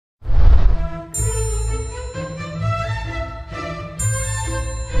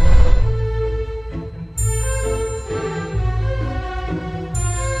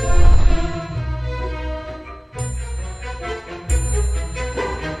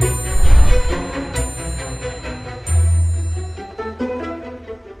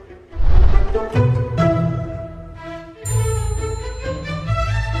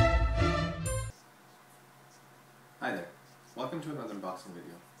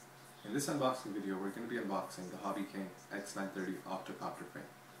In this unboxing video, we're going to be unboxing the HobbyKing X930 Octocopter frame.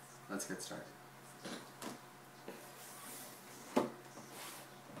 Let's get started.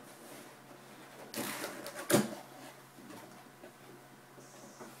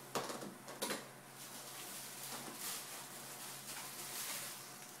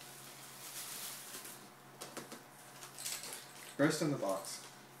 First in the box,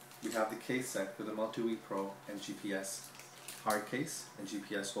 we have the case set for the Multi-Week Pro and GPS hard case and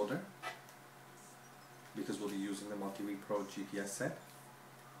GPS holder, because we'll be using the Multi-Week Pro GPS set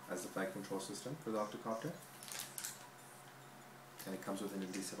as the flight control system for the Octocopter. And it comes with an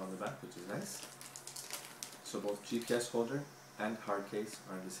adhesive on the back, which is nice. So both GPS holder and hard case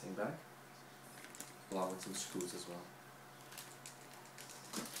are in the same bag, along with some screws as well.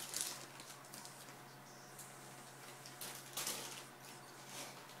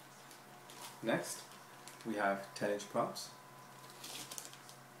 Next, we have 10-inch props,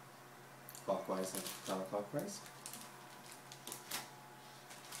 clockwise and counterclockwise.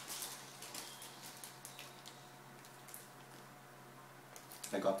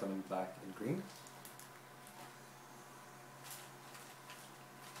 I got them in black and green.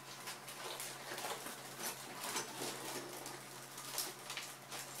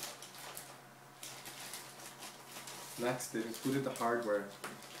 Next, they've included the hardware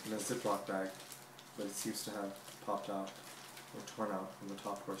in a Ziploc bag, but it seems to have popped out or torn out from the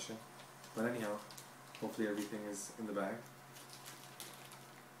top portion. But anyhow, hopefully everything is in the bag.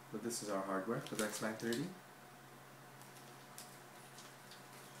 But this is our hardware for the X930.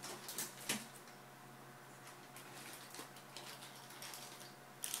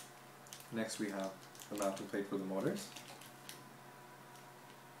 Next we have a mounting plate for the motors.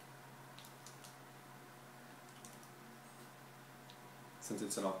 Since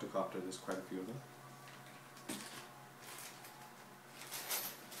it's an Octocopter, there's quite a few of them.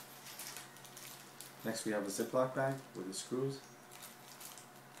 Next we have a Ziploc bag with the screws.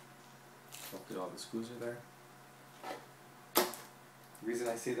 Hopefully all the screws are there. The reason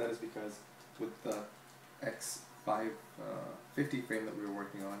I say that is because with the X930 frame that we were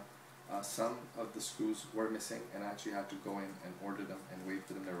working on, some of the screws were missing, and I actually had to go in and order them and wait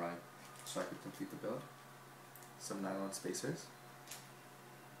for them to arrive so I could complete the build. Some nylon spacers.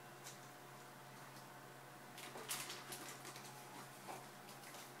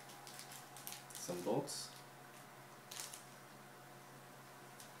 Some bolts.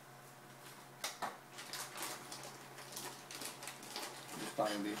 And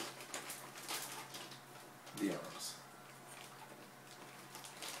finally, the arms.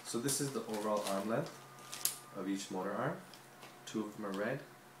 So this is the overall arm length of each motor arm. Two of them are red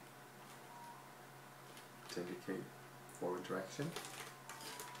to indicate forward direction.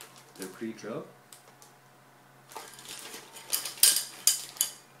 They're pre-drilled.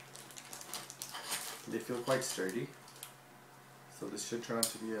 They feel quite sturdy, so this should turn out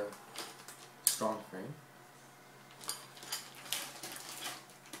to be a strong frame.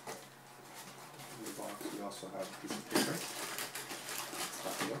 In the box we also have a piece of paper.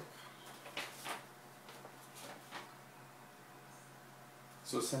 Let's have a look.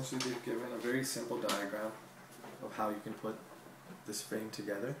 So essentially they've given a very simple diagram of how you can put this frame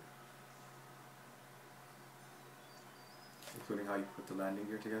together, including how you put the landing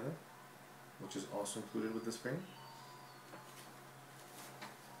gear together, which is also included with this frame.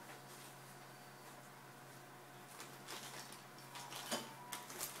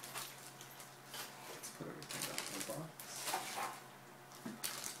 Let's put everything back in the box.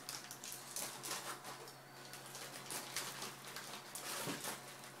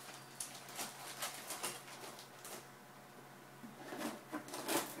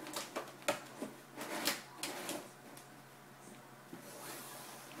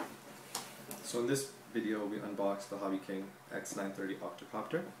 So in this video we unboxed the HobbyKing X930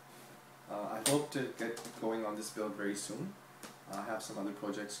 Octocopter. I hope to get going on this build very soon. I have some other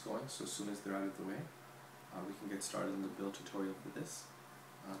projects going, so as soon as they're out of the way, we can get started on the build tutorial for this.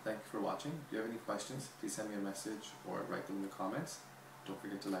 Thank you for watching. If you have any questions, please send me a message or write them in the comments. Don't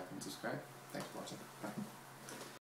forget to like and subscribe. Thanks for watching. Bye.